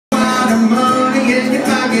lot of money in your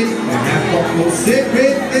pocket, and half of your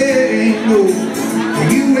secret thing. No,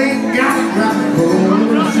 you ain't got a drop of gold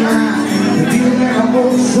to shine. If you let a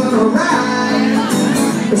whole sunrise,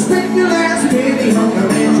 spend your last penny on the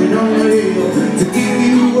mansion on the hill to give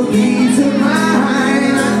you a piece of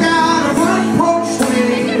mind. I got a front porch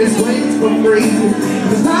swing that swings for free.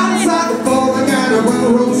 There's not a side fall, I got a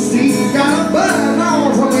one row seat. Got a buzz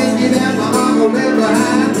on from Indian that my mama left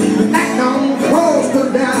behind. Act on close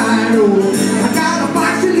to die. Oh, I got a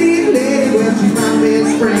boxy little lady, well she's my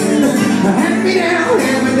best friend. Hand me down,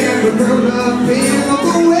 but curled up in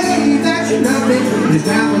the way that you love me is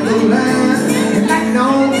down with the line. And act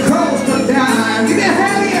on close to die. Give me a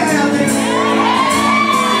hell yeah,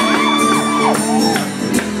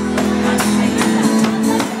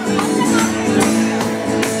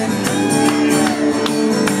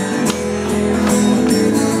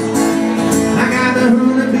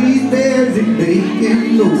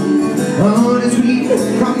 bacon low, honey sweet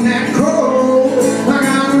from that crow. I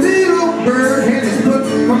got a little bird and it's put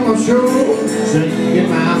from my show, singing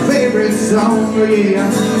my favorite song, yeah.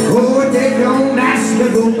 Oh, they don't ask to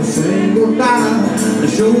go a single dollar to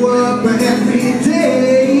show up every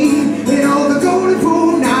day. And all the golden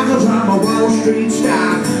fool knockers on my Wall Street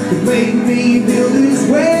stock that made me build this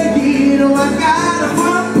way. You know I got a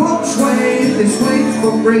front porch swing that swings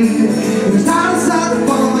for free. And it's not a side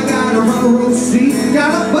fall, I got a front row seat.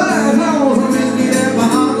 Got a buzz on from Misty that my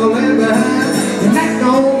uncle left behind. And that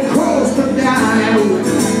don't cross to die.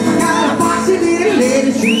 I got a boxy little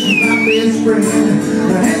lady, she's my best friend.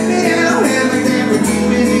 Hand me down, hand me down, but keep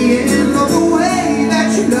me the end of the way that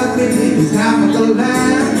you love me is down at the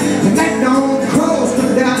line. And that don't cross to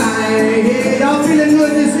die. Yeah, y'all feeling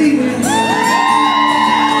good this evening?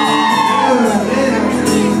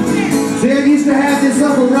 See, I used to have this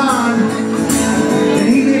Uncle Ron, and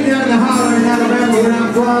he lived down in the holler in Alabama where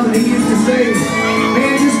I'm from, and he used to say,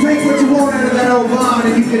 man, just take what you want out of that old barn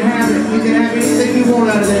and you can have it. You can have anything you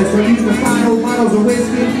want out of there. So he used to find old bottles of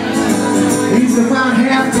whiskey. He used to find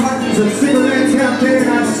half cartons of cigarettes out there, and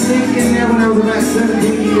I'd sneak in there when I was about 17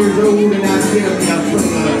 years old, and I'd get them and I'd put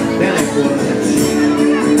them in a belly full of that shit.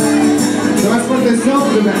 So that's what this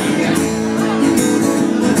song's about, yeah.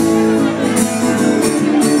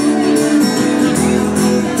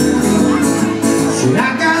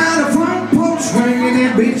 I got a front porch swing and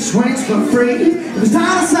that bitch swings for free. If it's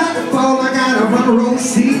time to fall, I got a front row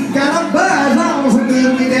seat. Got a buzz on some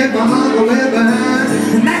good me that my uncle left behind.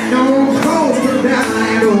 And that don't cost a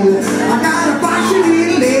dime. Oh, I got a boxy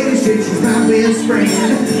little lady, she's my best friend.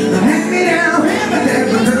 Hand me down.